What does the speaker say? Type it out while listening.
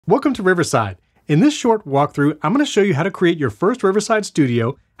Welcome to Riverside. In this short walkthrough, I'm going to show you how to create your first Riverside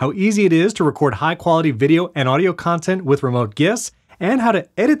studio, how easy it is to record high-quality video and audio content with remote guests, and how to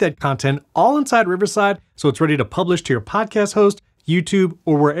edit that content all inside Riverside so it's ready to publish to your podcast host, YouTube,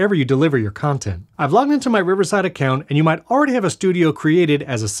 or wherever you deliver your content. I've logged into my Riverside account, and you might already have a studio created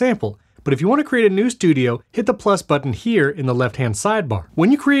as a sample. But if you want to create a new studio, hit the plus button here in the left-hand sidebar.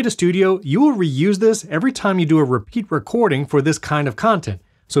 When you create a studio, you will reuse this every time you do a repeat recording for this kind of content.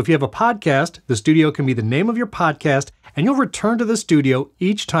 So if you have a podcast, the studio can be the name of your podcast, and you'll return to the studio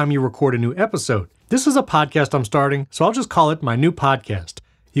each time you record a new episode. This is a podcast I'm starting, so I'll just call it my new podcast.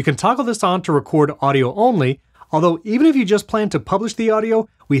 You can toggle this on to record audio only, although even if you just plan to publish the audio,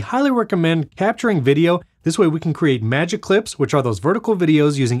 we highly recommend capturing video. This way we can create magic clips, which are those vertical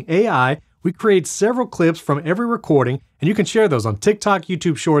videos using AI. We create several clips from every recording, and you can share those on TikTok,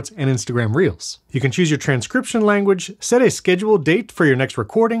 YouTube Shorts, and Instagram Reels. You can choose your transcription language, set a scheduled date for your next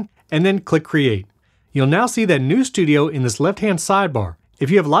recording, and then click Create. You'll now see that new studio in this left-hand sidebar.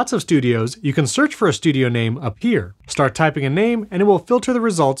 If you have lots of studios, you can search for a studio name up here. Start typing a name, and it will filter the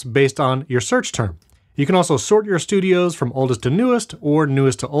results based on your search term. You can also sort your studios from oldest to newest or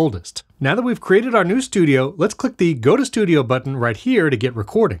newest to oldest. Now that we've created our new studio, let's click the Go to Studio button right here to get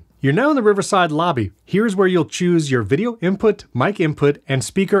recording. You're now in the Riverside lobby. Here's where you'll choose your video input, mic input, and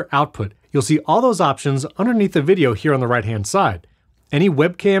speaker output. You'll see all those options underneath the video here on the right-hand side. Any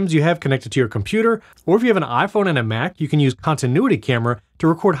webcams you have connected to your computer, or if you have an iPhone and a Mac, you can use Continuity Camera to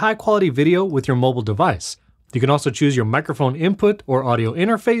record high-quality video with your mobile device. You can also choose your microphone input or audio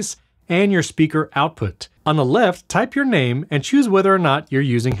interface, and your speaker output. On the left, type your name and choose whether or not you're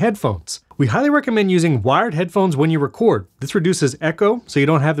using headphones. We highly recommend using wired headphones when you record. This reduces echo, so you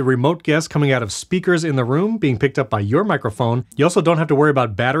don't have the remote guests coming out of speakers in the room being picked up by your microphone. You also don't have to worry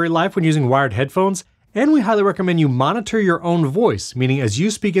about battery life when using wired headphones. And we highly recommend you monitor your own voice, meaning as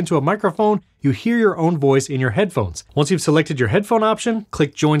you speak into a microphone, you hear your own voice in your headphones. Once you've selected your headphone option,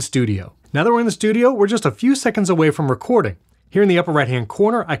 click Join Studio. Now that we're in the studio, we're just a few seconds away from recording. Here in the upper right-hand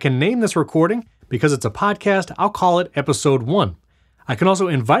corner, I can name this recording. Because it's a podcast, I'll call it Episode 1. I can also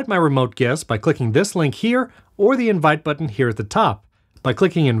invite my remote guests by clicking this link here or the invite button here at the top. By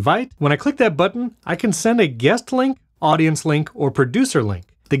clicking invite, when I click that button, I can send a guest link, audience link, or producer link.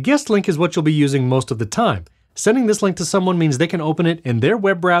 The guest link is what you'll be using most of the time. Sending this link to someone means they can open it in their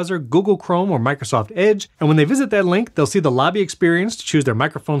web browser, Google Chrome, or Microsoft Edge, and when they visit that link, they'll see the lobby experience to choose their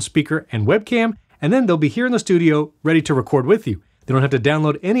microphone, speaker, and webcam, and then they'll be here in the studio ready to record with you. They don't have to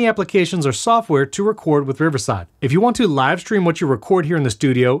download any applications or software to record with Riverside. If you want to live stream what you record here in the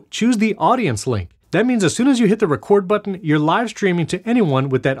studio, choose the audience link. That means as soon as you hit the record button, you're live streaming to anyone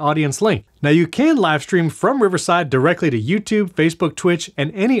with that audience link. Now you can live stream from Riverside directly to YouTube, Facebook, Twitch,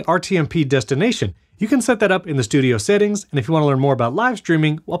 and any RTMP destination. You can set that up in the studio settings, and if you want to learn more about live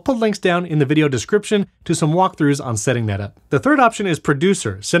streaming, I'll put links down in the video description to some walkthroughs on setting that up. The third option is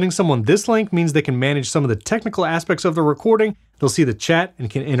producer. Sending someone this link means they can manage some of the technical aspects of the recording. They'll see the chat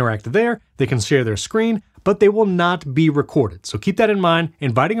and can interact there. They can share their screen, but they will not be recorded. So keep that in mind.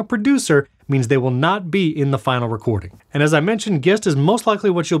 Inviting a producer means they will not be in the final recording. And as I mentioned, guest is most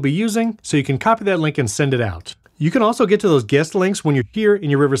likely what you'll be using, so you can copy that link and send it out. You can also get to those guest links when you're here in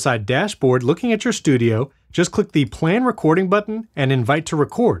your Riverside dashboard looking at your studio. Just click the Plan Recording button and Invite to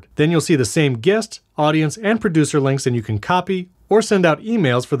Record. Then you'll see the same guest, audience, and producer links, and you can copy or send out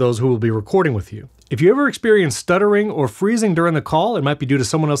emails for those who will be recording with you. If you ever experience stuttering or freezing during the call, it might be due to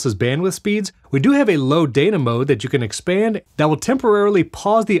someone else's bandwidth speeds. We do have a low data mode that you can expand that will temporarily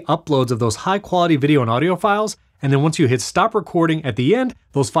pause the uploads of those high quality video and audio files. And then once you hit stop recording at the end,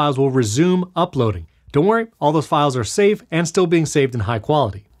 those files will resume uploading. Don't worry, all those files are safe and still being saved in high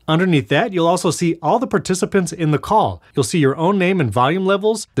quality. Underneath that, you'll also see all the participants in the call. You'll see your own name and volume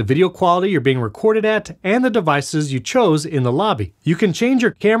levels, the video quality you're being recorded at, and the devices you chose in the lobby. You can change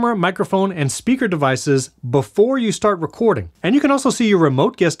your camera, microphone, and speaker devices before you start recording. And you can also see your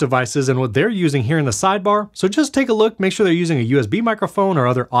remote guest devices and what they're using here in the sidebar. So just take a look, make sure they're using a USB microphone or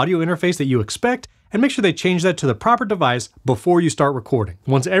other audio interface that you expect, and make sure they change that to the proper device before you start recording.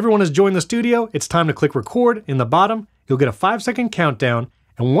 Once everyone has joined the studio, it's time to click record in the bottom. You'll get a 5-second countdown,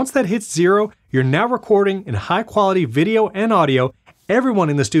 and once that hits 0, you're now recording in high quality video and audio. Everyone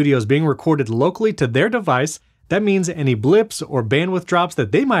in the studio is being recorded locally to their device. That means any blips or bandwidth drops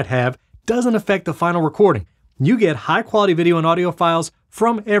that they might have doesn't affect the final recording. You get high quality video and audio files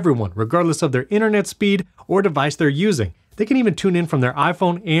from everyone, regardless of their internet speed or device they're using. They can even tune in from their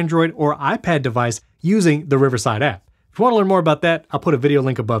iPhone, Android, or iPad device using the Riverside app. If you want to learn more about that, I'll put a video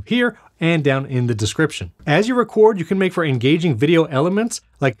link above here and down in the description. As you record, you can make for engaging video elements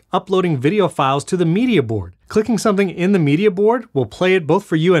like uploading video files to the media board. Clicking something in the media board will play it both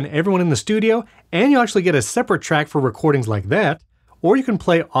for you and everyone in the studio, and you'll actually get a separate track for recordings like that. Or you can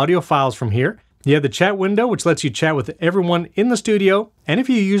play audio files from here. You have the chat window, which lets you chat with everyone in the studio. And if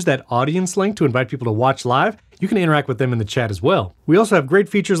you use that audience link to invite people to watch live, you can interact with them in the chat as well. We also have great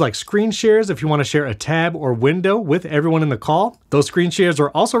features like screen shares if you want to share a tab or window with everyone in the call. Those screen shares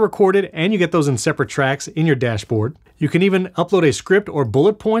are also recorded, and you get those in separate tracks in your dashboard. You can even upload a script or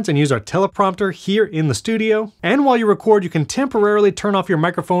bullet points and use our teleprompter here in the studio. And while you record, you can temporarily turn off your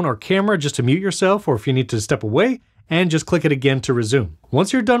microphone or camera just to mute yourself, or if you need to step away, and just click it again to resume.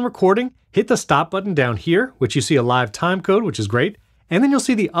 Once you're done recording, hit the stop button down here, which you see a live time code, which is great. And then you'll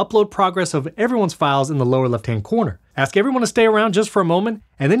see the upload progress of everyone's files in the lower left-hand corner. Ask everyone to stay around just for a moment,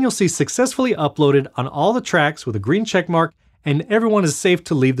 and then you'll see successfully uploaded on all the tracks with a green check mark, and everyone is safe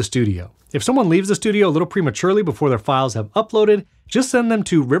to leave the studio. If someone leaves the studio a little prematurely before their files have uploaded, just send them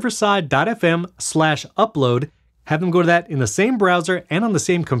to riverside.fm/upload. Have them go to that in the same browser and on the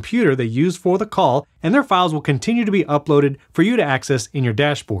same computer they used for the call, and their files will continue to be uploaded for you to access in your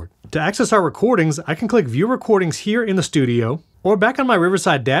dashboard. To access our recordings, I can click View Recordings here in the studio, or back on my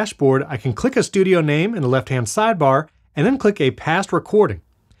Riverside dashboard, I can click a studio name in the left-hand sidebar and then click a past recording.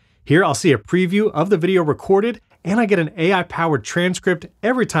 Here I'll see a preview of the video recorded, and I get an AI-powered transcript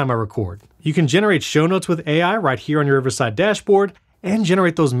every time I record. You can generate show notes with AI right here on your Riverside dashboard, and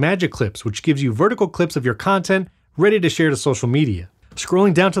generate those magic clips, which gives you vertical clips of your content ready to share to social media.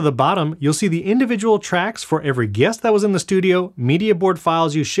 Scrolling down to the bottom, you'll see the individual tracks for every guest that was in the studio, media board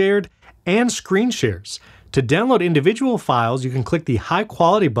files you shared, and screen shares. To download individual files, you can click the High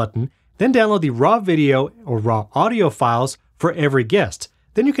Quality button, then download the raw video or raw audio files for every guest.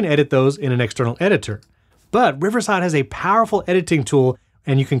 Then you can edit those in an external editor. But Riverside has a powerful editing tool,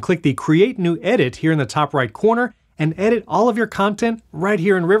 and you can click the Create New Edit here in the top right corner and edit all of your content right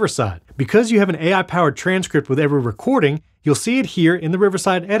here in Riverside. Because you have an AI-powered transcript with every recording, you'll see it here in the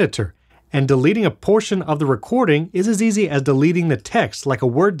Riverside editor. And deleting a portion of the recording is as easy as deleting the text like a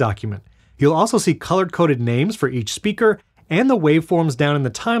Word document. You'll also see color-coded names for each speaker, and the waveforms down in the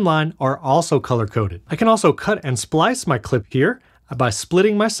timeline are also color-coded. I can also cut and splice my clip here by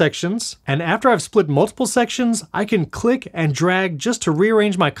splitting my sections, and after I've split multiple sections, I can click and drag just to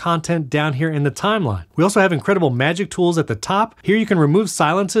rearrange my content down here in the timeline. We also have incredible magic tools at the top. Here you can remove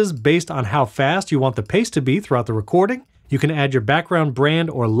silences based on how fast you want the pace to be throughout the recording. You can add your background brand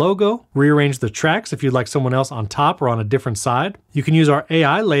or logo, rearrange the tracks if you'd like someone else on top or on a different side. You can use our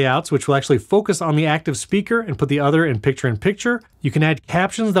AI layouts, which will actually focus on the active speaker and put the other in picture-in-picture. You can add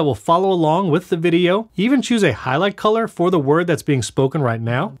captions that will follow along with the video. Even choose a highlight color for the word that's being spoken right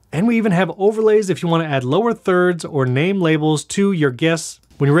now. And we even have overlays if you want to add lower thirds or name labels to your guests.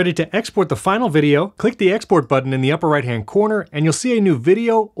 When you're ready to export the final video, click the export button in the upper right-hand corner and you'll see a new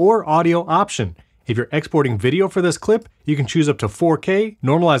video or audio option. If you're exporting video for this clip, you can choose up to 4K,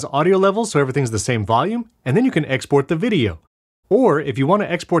 normalize audio levels so everything's the same volume, and then you can export the video. Or if you want to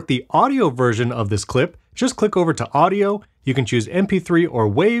export the audio version of this clip, just click over to Audio. You can choose MP3 or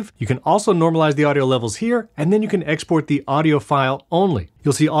WAV. You can also normalize the audio levels here, and then you can export the audio file only.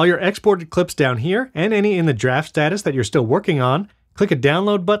 You'll see all your exported clips down here, and any in the draft status that you're still working on. Click a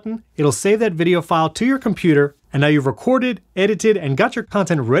download button. It'll save that video file to your computer, and now you've recorded, edited, and got your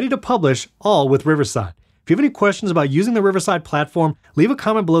content ready to publish, all with Riverside. If you have any questions about using the Riverside platform, leave a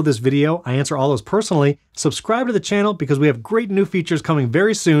comment below this video. I answer all those personally. Subscribe to the channel because we have great new features coming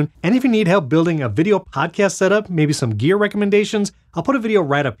very soon. And if you need help building a video podcast setup, maybe some gear recommendations, I'll put a video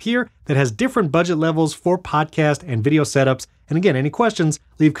right up here that has different budget levels for podcast and video setups. And again, any questions,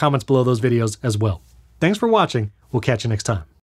 leave comments below those videos as well. Thanks for watching. We'll catch you next time.